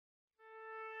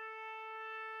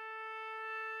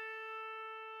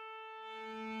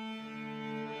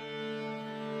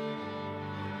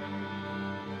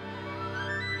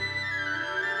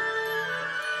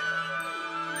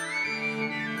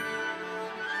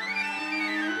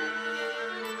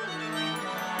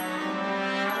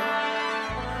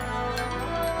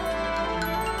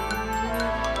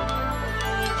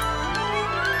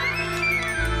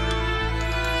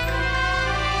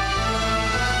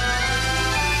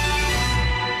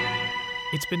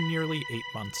It's been nearly 8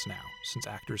 months now since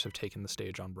actors have taken the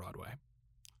stage on Broadway.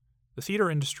 The theater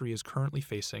industry is currently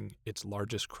facing its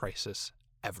largest crisis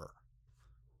ever.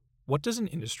 What does an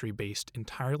industry based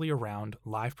entirely around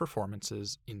live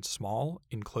performances in small,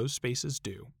 enclosed spaces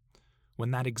do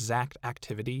when that exact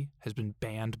activity has been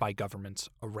banned by governments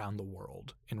around the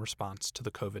world in response to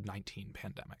the COVID-19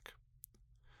 pandemic?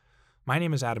 My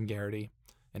name is Adam Garrity,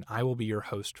 and I will be your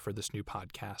host for this new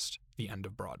podcast, The End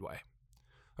of Broadway.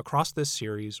 Across this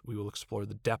series, we will explore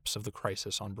the depths of the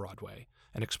crisis on Broadway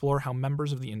and explore how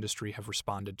members of the industry have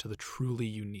responded to the truly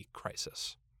unique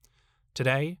crisis.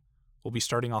 Today, we'll be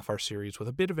starting off our series with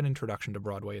a bit of an introduction to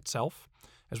Broadway itself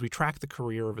as we track the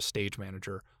career of a stage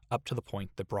manager up to the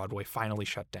point that Broadway finally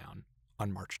shut down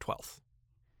on March 12th.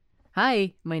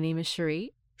 Hi, my name is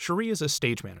Cherie. Cherie is a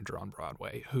stage manager on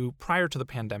Broadway who, prior to the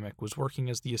pandemic, was working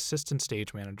as the assistant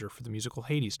stage manager for the musical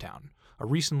Hadestown, a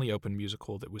recently opened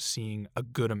musical that was seeing a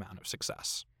good amount of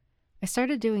success. I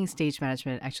started doing stage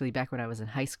management actually back when I was in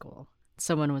high school.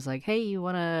 Someone was like, hey, you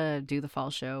want to do the fall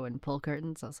show and pull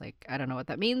curtains? I was like, I don't know what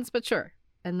that means, but sure.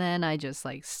 And then I just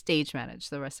stage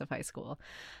managed the rest of high school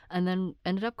and then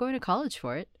ended up going to college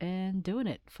for it and doing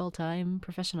it full-time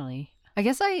professionally. I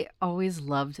guess I always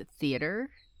loved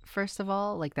theater. First of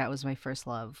all, that was my first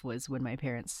love, was when my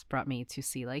parents brought me to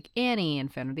see Annie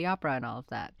and Phantom of the Opera and all of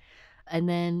that. And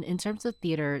then in terms of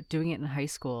theater, doing it in high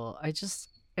school,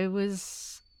 it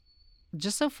was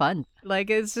just so fun.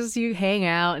 It's just you hang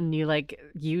out and you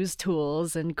use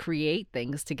tools and create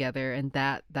things together. And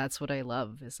that's what I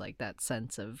love, is that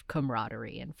sense of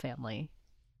camaraderie and family.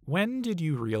 When did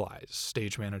you realize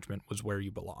stage management was where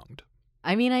you belonged?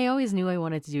 I mean, I always knew I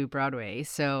wanted to do Broadway.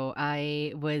 So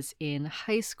I was in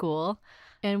high school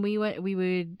and we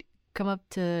would come up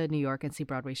to New York and see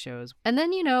Broadway shows. And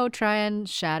then, try and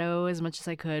shadow as much as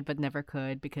I could, but never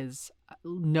could because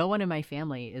no one in my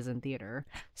family is in theater.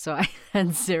 So I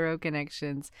had zero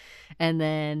connections. And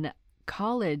then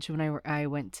college, when I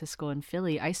went to school in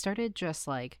Philly, I started just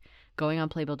going on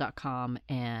playbill.com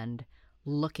and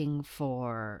looking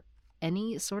for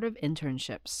any sort of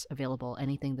internships available,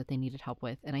 anything that they needed help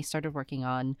with. And I started working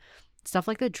on stuff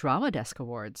like the Drama Desk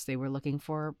Awards. They were looking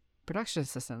for production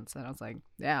assistants. And I was like,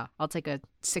 yeah, I'll take a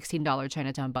 $16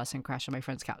 Chinatown bus and crash on my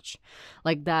friend's couch.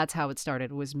 That's how it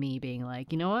started, was me being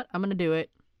like, you know what? I'm going to do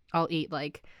it. I'll eat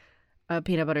a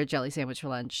peanut butter jelly sandwich for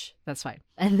lunch. That's fine.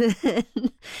 And then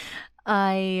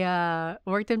I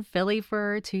worked in Philly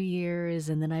for 2 years,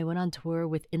 and then I went on tour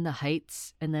with In the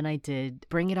Heights, and then I did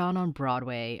Bring It On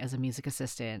Broadway as a music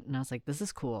assistant, and I was like, this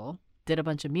is cool. Did a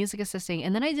bunch of music assisting,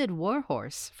 and then I did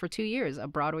Warhorse for 2 years, a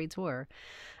Broadway tour,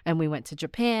 and we went to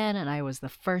Japan, and I was the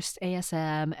first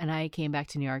ASM, and I came back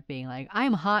to New York being like,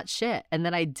 I'm hot shit, and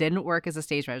then I didn't work as a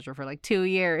stage manager for 2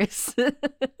 years, and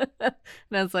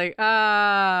I was like,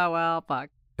 well,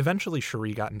 fuck. Eventually,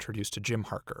 Cherie got introduced to Jim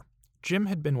Harker. Jim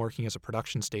had been working as a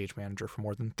production stage manager for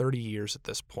more than 30 years at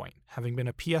this point, having been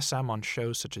a PSM on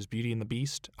shows such as Beauty and the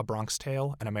Beast, A Bronx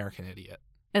Tale, and American Idiot.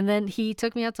 And then he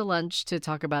took me out to lunch to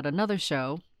talk about another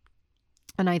show,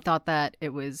 and I thought that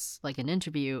it was an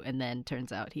interview, and then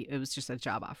turns out it was just a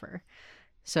job offer.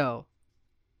 So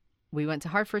we went to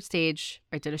Hartford Stage.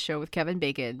 I did a show with Kevin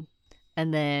Bacon,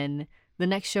 and then the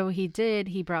next show he did,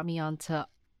 he brought me on to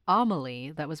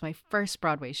Amelie. That was my first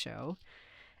Broadway show.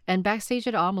 And backstage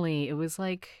at Amelie, it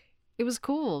was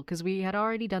cool because we had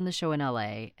already done the show in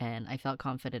LA and I felt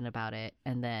confident about it.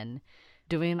 And then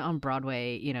doing it on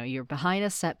Broadway, you're behind a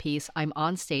set piece. I'm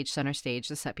on stage, center stage.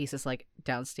 The set piece is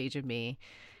downstage of me.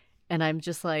 And I'm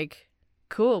just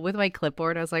cool with my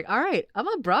clipboard. I was like, all right, I'm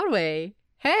on Broadway.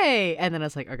 Hey. And then I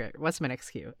was like, okay, what's my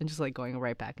next cue? And just going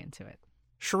right back into it.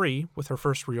 Cherie, with her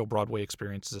first real Broadway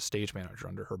experience as a stage manager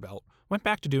under her belt, went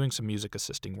back to doing some music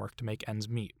assisting work to make ends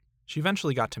meet. She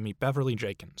eventually got to meet Beverly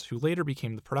Jenkins, who later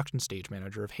became the production stage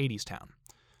manager of Hadestown.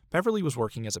 Beverly was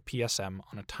working as a PSM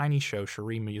on a tiny show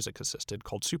Cherie music assisted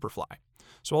called Superfly.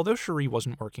 So although Cherie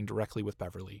wasn't working directly with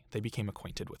Beverly, they became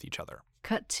acquainted with each other.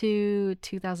 Cut to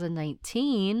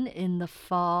 2019, in the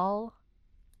fall,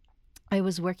 I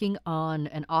was working on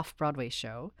an Off-Broadway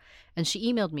show, and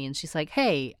she emailed me and she's like,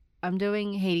 hey, I'm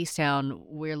doing Hadestown.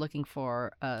 We're looking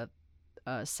for a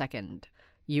second.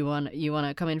 You want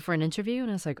to come in for an interview? And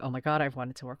I was like, oh my God, I've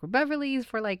wanted to work with Beverly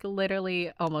for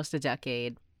literally almost a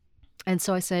decade. And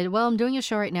so I said, well, I'm doing a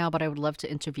show right now, but I would love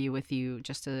to interview with you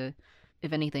just to,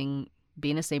 if anything,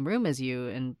 be in the same room as you.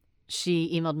 And she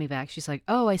emailed me back. She's like,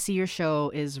 oh, I see your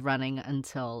show is running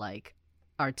until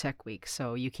our tech week,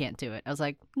 so you can't do it. I was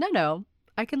like, no,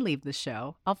 I can leave the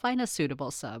show. I'll find a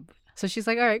suitable sub. So she's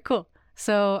like, all right, cool.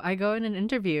 So I go in an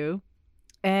interview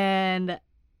and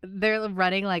they're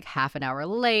running like half an hour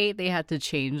late. They had to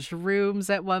change rooms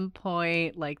at one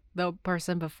point. Like the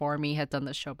person before me had done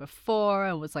the show before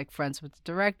and was like friends with the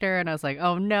director. And I was like,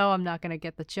 oh no, I'm not going to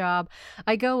get the job.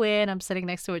 I go in, I'm sitting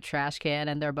next to a trash can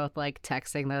and they're both like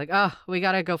texting. They're like, oh, we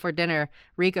got to go for dinner.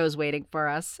 Rico's waiting for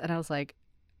us. And I was like,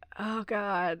 oh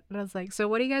God. And I was like, so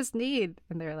what do you guys need?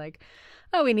 And they're like,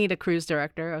 oh, we need a cruise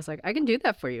director. I was like, I can do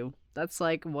that for you. That's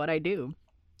like what I do.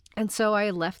 And so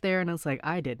I left there and I was like,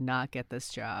 I did not get this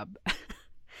job.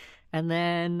 And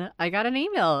then I got an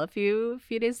email a few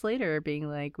days later being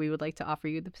like, we would like to offer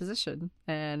you the position.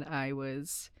 And I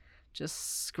was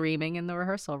just screaming in the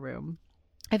rehearsal room.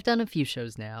 I've done a few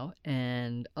shows now,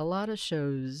 and a lot of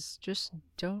shows just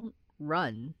don't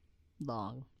run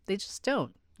long. They just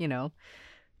don't, you know.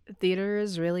 Theater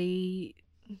is really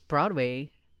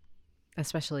Broadway,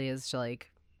 especially is like,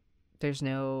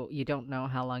 you don't know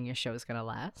how long your show is going to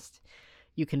last.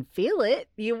 You can feel it.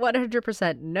 You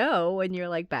 100% know when you're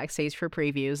like backstage for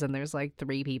previews and there's like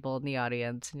 3 people in the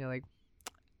audience and you're like,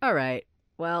 all right,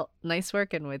 well, nice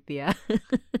working with you.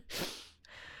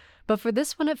 But for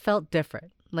this one, it felt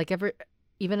different. Like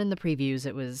even in the previews,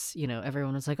 it was, you know,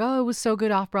 everyone was like, oh, it was so good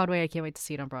off-Broadway. I can't wait to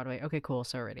see it on Broadway. Okay, cool.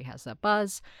 So it already has that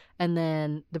buzz. And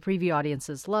then the preview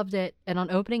audiences loved it. And on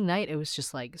opening night, it was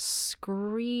just like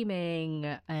screaming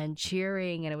and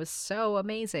cheering. And it was so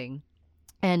amazing.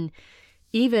 And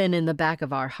even in the back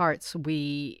of our hearts,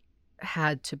 we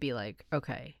had to be like,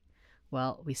 okay,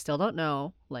 well, we still don't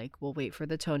know. Like, we'll wait for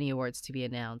the Tony Awards to be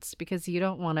announced because you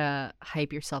don't want to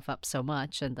hype yourself up so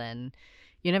much and then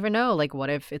you never know, like, what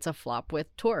if it's a flop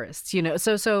with tourists, you know?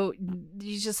 So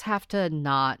you just have to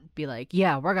not be like,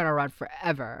 yeah, we're going to run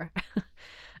forever.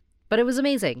 But it was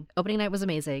amazing. Opening night was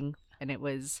amazing. And it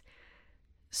was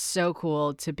so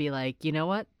cool to be like, you know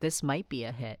what? This might be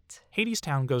a hit.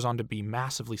 Hadestown goes on to be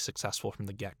massively successful from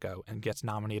the get-go and gets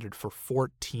nominated for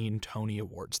 14 Tony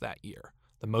Awards that year,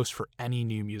 the most for any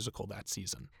new musical that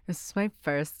season. This is my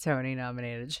first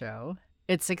Tony-nominated show.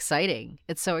 It's exciting.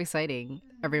 It's so exciting.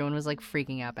 Everyone was like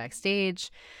freaking out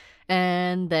backstage.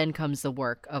 And then comes the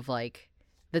work of like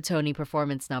the Tony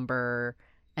performance number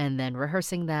and then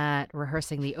rehearsing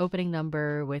the opening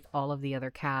number with all of the other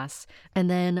casts. And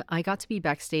then I got to be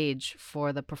backstage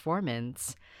for the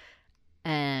performance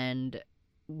and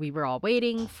we were all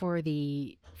waiting for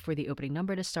the opening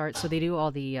number to start. So they do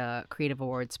all the creative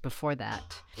awards before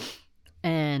that.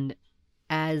 And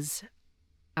as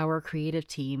our creative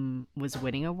team was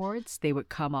winning awards, they would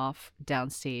come off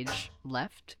downstage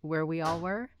left where we all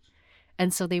were.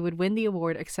 And so they would win the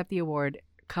award, accept the award,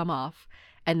 come off.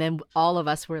 And then all of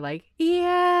us were like,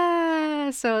 yeah.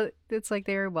 So it's like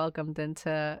they were welcomed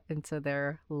into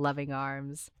their loving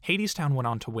arms. Hadestown went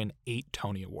on to win 8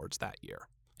 Tony Awards that year,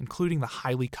 including the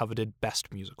highly coveted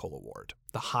Best Musical Award,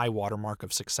 the high watermark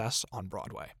of success on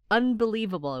Broadway.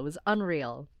 Unbelievable. It was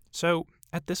unreal. So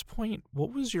at this point,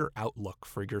 what was your outlook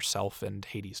for yourself and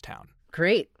Hadestown?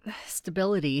 Great.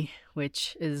 Stability,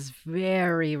 which is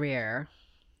very rare.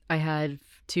 I had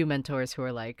 2 mentors who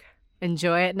were like,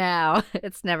 enjoy it now.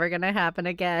 It's never going to happen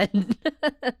again.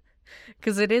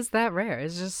 Because it is that rare.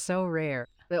 It's just so rare.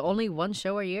 Only one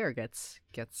show a year gets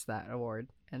that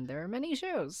award. And there are many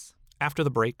shows. After the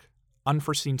break,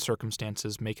 unforeseen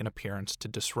circumstances make an appearance to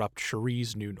disrupt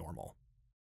Cherie's new normal.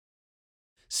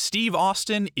 Steve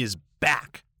Austin is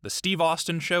back. The Steve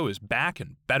Austin Show is back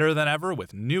and better than ever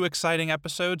with new exciting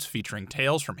episodes featuring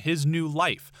tales from his new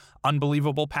life,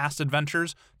 unbelievable past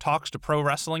adventures, talks to pro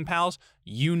wrestling pals,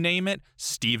 you name it,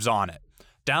 Steve's on it.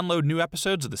 Download new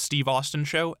episodes of The Steve Austin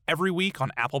Show every week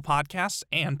on Apple Podcasts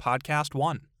and Podcast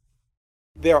One.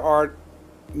 There are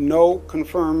no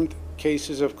confirmed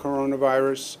cases of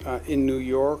coronavirus in New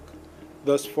York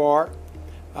thus far.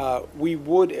 We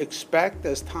would expect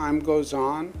as time goes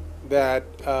on that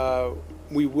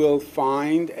we will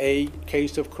find a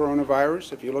case of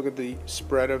coronavirus. If you look at the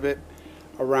spread of it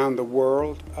around the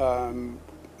world,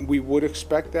 we would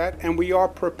expect that, and we are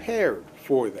prepared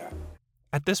for that.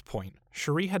 At this point,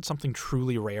 Cherie had something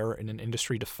truly rare in an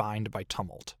industry defined by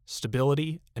tumult,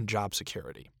 stability, and job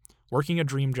security. Working a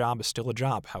dream job is still a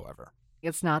job, however.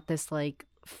 It's not this like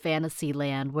fantasy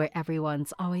land where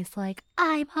everyone's always like,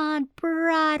 I'm on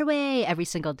Broadway every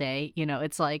single day. You know,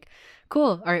 it's like,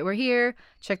 cool. All right, we're here.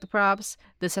 Check the props.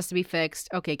 This has to be fixed.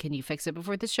 Okay, can you fix it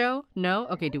before the show? No?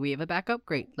 Okay, do we have a backup?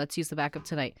 Great. Let's use the backup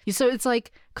tonight. So it's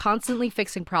like constantly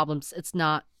fixing problems. It's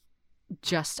not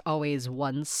just always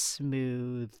one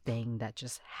smooth thing that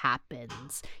just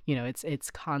happens. You know,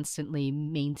 it's constantly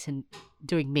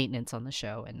doing maintenance on the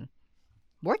show and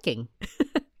working.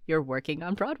 You're working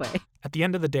on Broadway. At the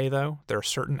end of the day, though, there are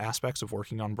certain aspects of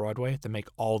working on Broadway that make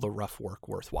all the rough work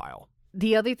worthwhile.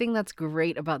 the other thing that's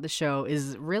great about the show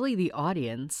is really the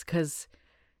audience, because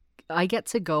I get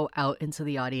to go out into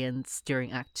the audience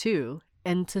during Act 2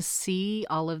 and to see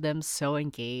all of them so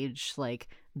engaged, like,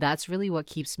 that's really what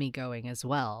keeps me going as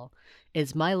well,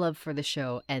 is my love for the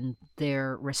show and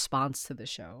their response to the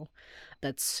show.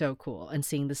 That's so cool. And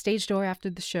seeing the stage door after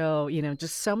the show,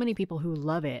 just so many people who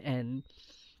love it and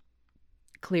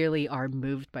clearly are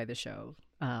moved by the show.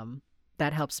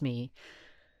 That helps me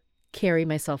carry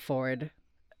myself forward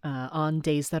on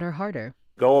days that are harder.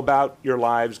 Go about your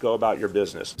lives, go about your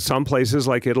business. Some places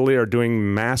like Italy are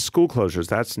doing mass school closures.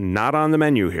 That's not on the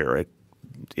menu here.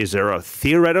 Is there a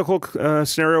theoretical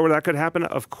scenario where that could happen?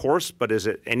 Of course, but is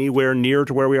it anywhere near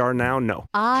to where we are now? No.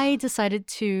 I decided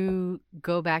to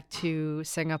go back to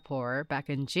Singapore back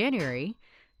in January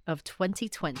of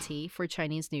 2020 for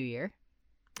Chinese New Year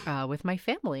with my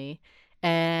family.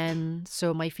 And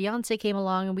so my fiance came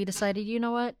along and we decided, you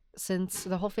know what? Since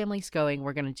the whole family's going,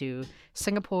 we're going to do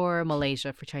Singapore,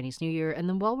 Malaysia for Chinese New Year. And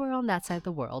then while we're on that side of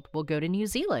the world, we'll go to New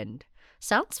Zealand.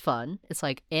 Sounds fun. It's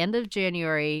like end of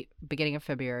January, beginning of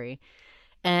February.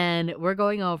 And we're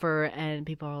going over and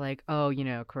people are like, oh,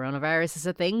 coronavirus is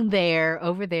a thing there.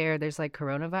 Over there, there's like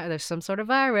coronavirus. There's some sort of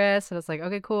virus. And it's like,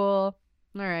 okay, cool.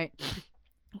 All right.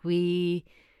 We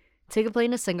take a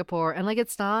plane to Singapore and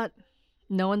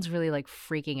no one's really like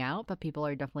freaking out, but people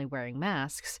are definitely wearing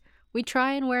masks. We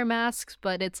try and wear masks,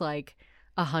 but it's like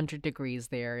 100 degrees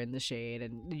there in the shade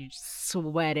and you're just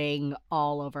sweating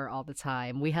all over all the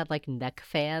time. We had like neck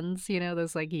fans,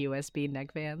 those like USB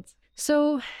neck fans.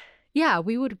 So yeah,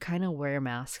 we would kind of wear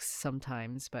masks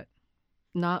sometimes, but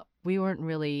no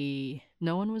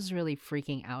one was really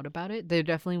freaking out about it. There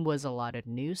definitely was a lot of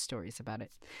news stories about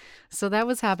it. So that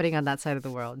was happening on that side of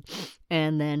the world.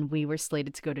 And then we were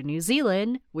slated to go to New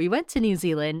Zealand. We went to New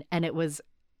Zealand and it was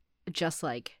just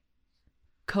like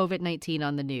COVID-19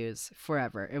 on the news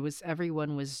forever.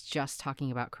 Everyone was just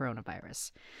talking about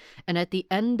coronavirus. And at the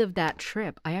end of that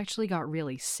trip, I actually got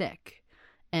really sick.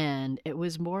 And it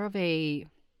was more of a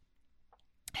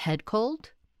head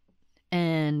cold.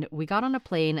 And we got on a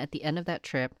plane at the end of that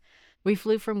trip. We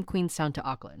flew from Queenstown to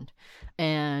Auckland.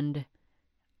 And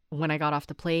when I got off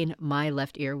the plane, my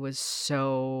left ear was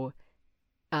so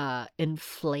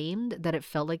inflamed that it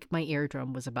felt like my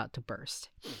eardrum was about to burst.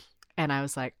 And I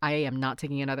was like, I am not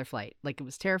taking another flight. Like, it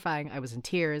was terrifying. I was in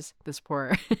tears. This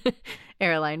poor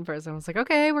airline person was like,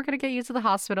 okay, we're going to get you to the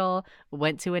hospital.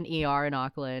 Went to an ER in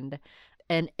Auckland.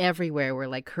 And everywhere were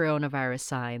like coronavirus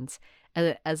signs.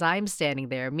 As I'm standing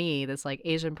there, me, this like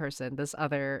Asian person, this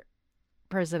other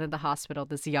person in the hospital,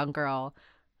 this young girl,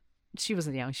 she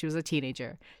wasn't young, she was a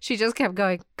teenager. She just kept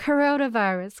going,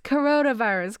 coronavirus,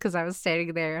 coronavirus, because I was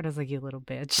standing there and I was like, you little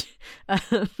bitch.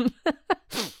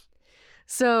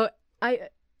 So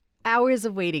hours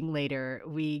of waiting later,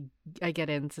 I get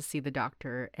in to see the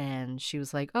doctor and she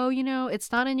was like, oh,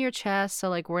 it's not in your chest. So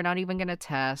like, we're not even going to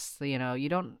test, you're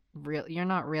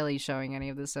not really showing any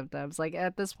of the symptoms. Like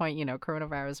at this point,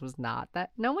 coronavirus was not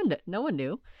that. No one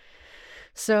knew.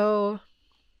 So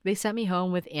they sent me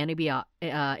home with antibiotics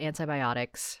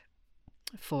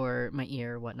for my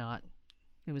ear, whatnot.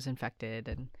 It was infected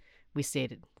and we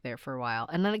stayed there for a while.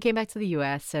 And then I came back to the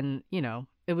US and,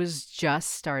 it was just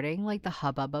starting, like the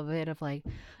hubbub of it, of like,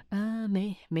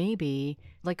 maybe,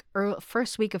 like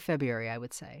first week of February, I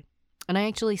would say. And I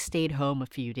actually stayed home a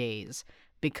few days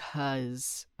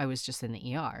because I was just in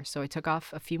the ER. So I took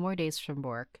off a few more days from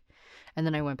work and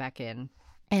then I went back in.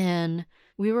 And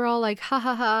we were all like, ha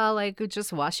ha ha, like,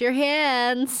 just wash your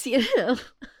hands, We didn't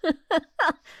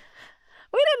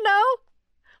know.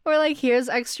 We're like, here's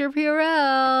extra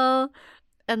Purell.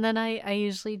 And then I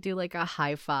usually do like a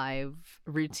high five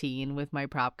routine with my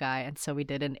prop guy. And so we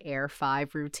did an air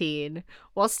 5 routine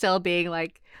while still being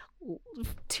like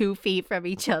 2 feet from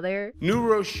each other. New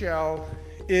Rochelle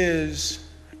is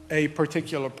a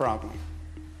particular problem.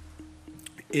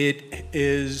 It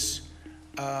is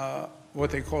what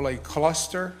they call a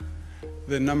cluster.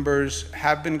 The numbers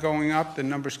have been going up. The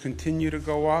numbers continue to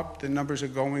go up. The numbers are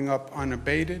going up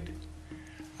unabated.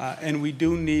 And we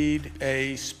do need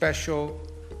a special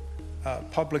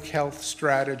public health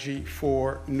strategy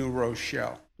for New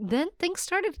Rochelle. Then things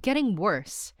started getting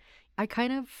worse. I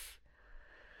kind of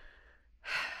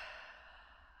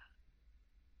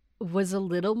was a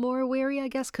little more wary, I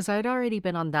guess, because I'd already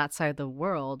been on that side of the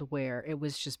world where it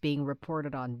was just being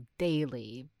reported on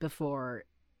daily before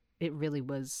it really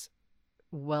was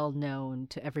well known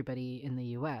to everybody in the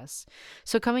US.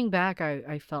 So coming back,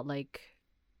 I felt like,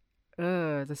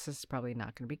 this is probably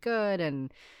not going to be good.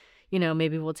 And,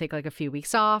 maybe we'll take like a few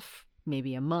weeks off,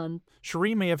 maybe a month.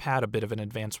 Cherie may have had a bit of an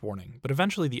advance warning, but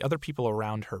eventually the other people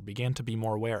around her began to be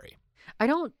more wary. I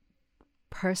don't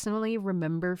personally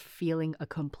remember feeling a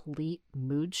complete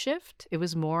mood shift. It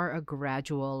was more a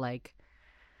gradual, like,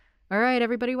 all right,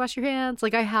 everybody wash your hands.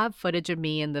 Like, I have footage of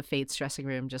me in the Fate's dressing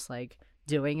room just like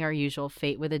doing our usual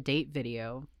Fate with a date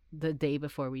video the day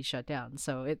before we shut down.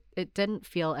 So it didn't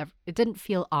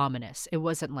feel ominous. It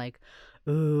wasn't like,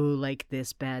 ooh, like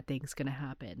this bad thing's gonna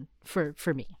happen for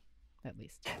me, at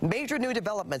least. Major new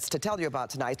developments to tell you about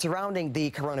tonight surrounding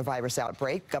the coronavirus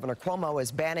outbreak. Governor Cuomo is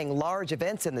banning large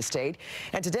events in the state.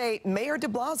 And today, Mayor de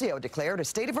Blasio declared a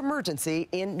state of emergency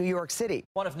in New York City.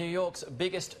 One of New York's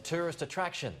biggest tourist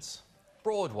attractions,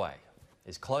 Broadway,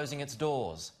 is closing its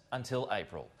doors until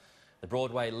April. The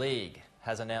Broadway League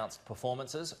has announced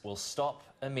performances will stop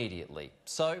immediately.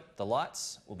 So the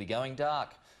lights will be going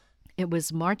dark. It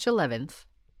was March 11th,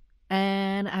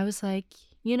 and I was like,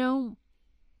 you know,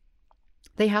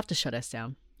 they have to shut us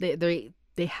down. They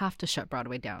have to shut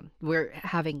Broadway down. We're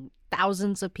having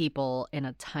thousands of people in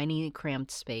a tiny, cramped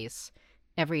space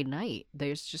every night.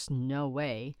 There's just no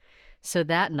way. So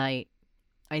that night,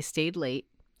 I stayed late.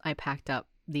 I packed up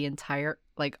the entire,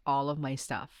 like, all of my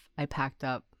stuff. I packed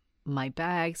up my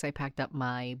bags, I packed up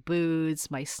my booze,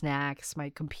 my snacks,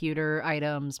 my computer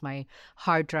items, my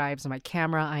hard drives, my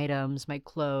camera items, my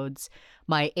clothes,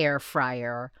 my air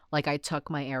fryer. Like, I took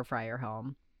my air fryer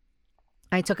home.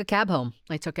 I took a cab home.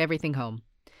 I took everything home.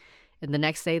 And the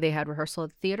next day they had rehearsal at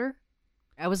the theater.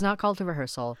 I was not called to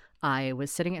rehearsal. I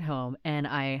was sitting at home, and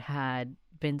I had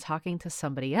been talking to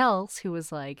somebody else who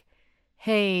was like,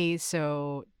 hey,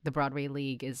 so the Broadway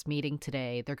League is meeting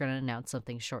today. They're going to announce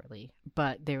something shortly.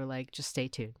 But they were like, just stay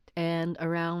tuned. And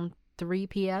around 3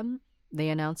 p.m., they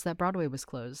announced that Broadway was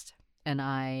closed. And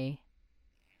I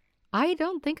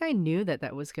don't think I knew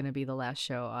that was going to be the last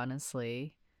show,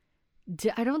 honestly.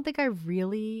 I don't think I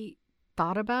really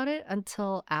thought about it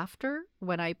until after,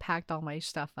 when I packed all my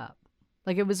stuff up.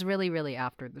 Like, it was really, really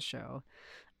after the show.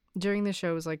 During the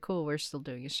show, it was like, cool, we're still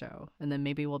doing a show. And then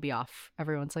maybe we'll be off.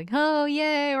 Everyone's like, oh,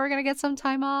 yay, we're going to get some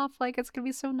time off. Like, it's going to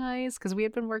be so nice. Because we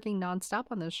had been working nonstop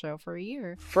on this show for a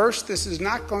year. First, this is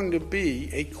not going to be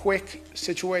a quick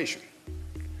situation.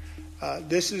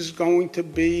 This is going to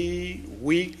be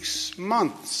weeks,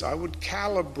 months. I would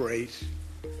calibrate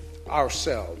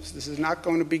ourselves. This is not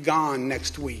going to be gone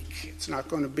next week. It's not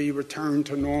going to be returned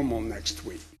to normal next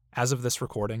week. As of this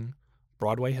recording,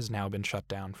 Broadway has now been shut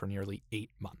down for nearly 8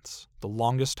 months, the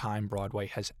longest time Broadway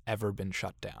has ever been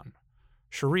shut down.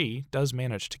 Cherie does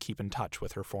manage to keep in touch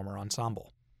with her former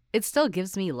ensemble. It still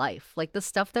gives me life. Like, the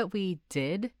stuff that we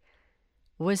did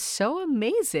was so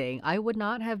amazing. I would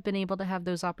not have been able to have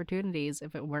those opportunities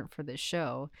if it weren't for this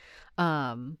show.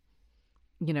 You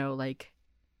know, like,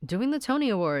 doing the Tony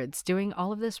Awards, doing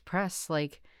all of this press,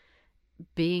 like,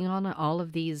 being on all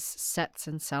of these sets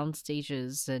and sound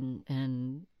stages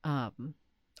and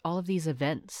all of these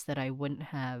events that I wouldn't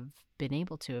have been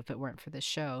able to if it weren't for this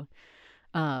show,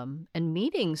 and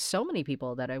meeting so many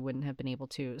people that I wouldn't have been able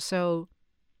to. So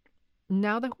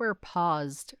now that we're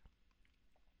paused,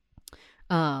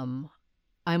 I'm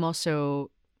also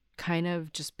kind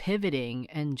of just pivoting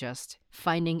and just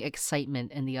finding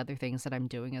excitement in the other things that I'm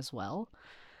doing as well.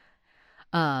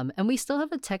 And we still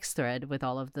have a text thread with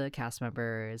all of the cast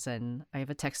members, and I have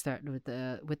a text thread with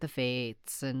the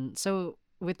Fates, and so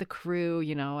with the crew,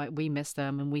 you know, we miss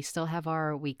them, and we still have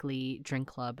our weekly drink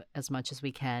club as much as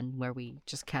we can, where we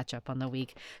just catch up on the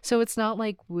week. So it's not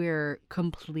like we're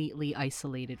completely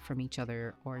isolated from each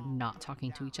other or not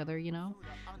talking to each other, you know?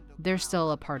 They're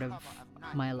still a part of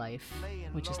my life,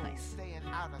 which is nice.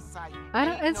 I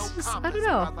don't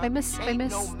know. I miss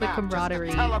the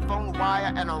camaraderie. Telephone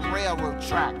wire and a railroad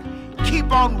track.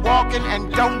 Keep on walking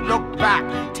and don't look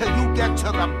back till you get to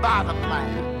the bottom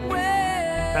line.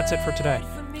 That's it for today.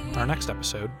 In our next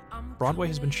episode, Broadway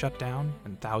has been shut down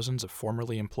and thousands of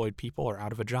formerly employed people are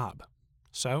out of a job.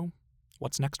 So,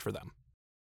 what's next for them?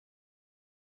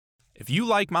 If you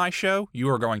like my show, you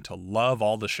are going to love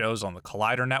all the shows on the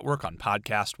Collider Network on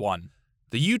Podcast One.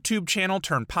 The YouTube channel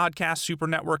turned podcast super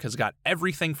network has got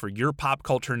everything for your pop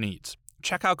culture needs.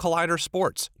 Check out Collider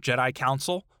Sports, Jedi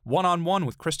Council, One-on-One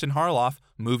with Kristen Harloff,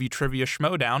 Movie Trivia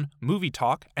Schmodown, Movie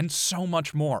Talk, and so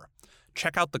much more.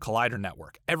 Check out the Collider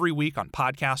Network every week on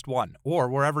Podcast One or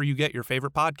wherever you get your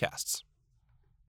favorite podcasts.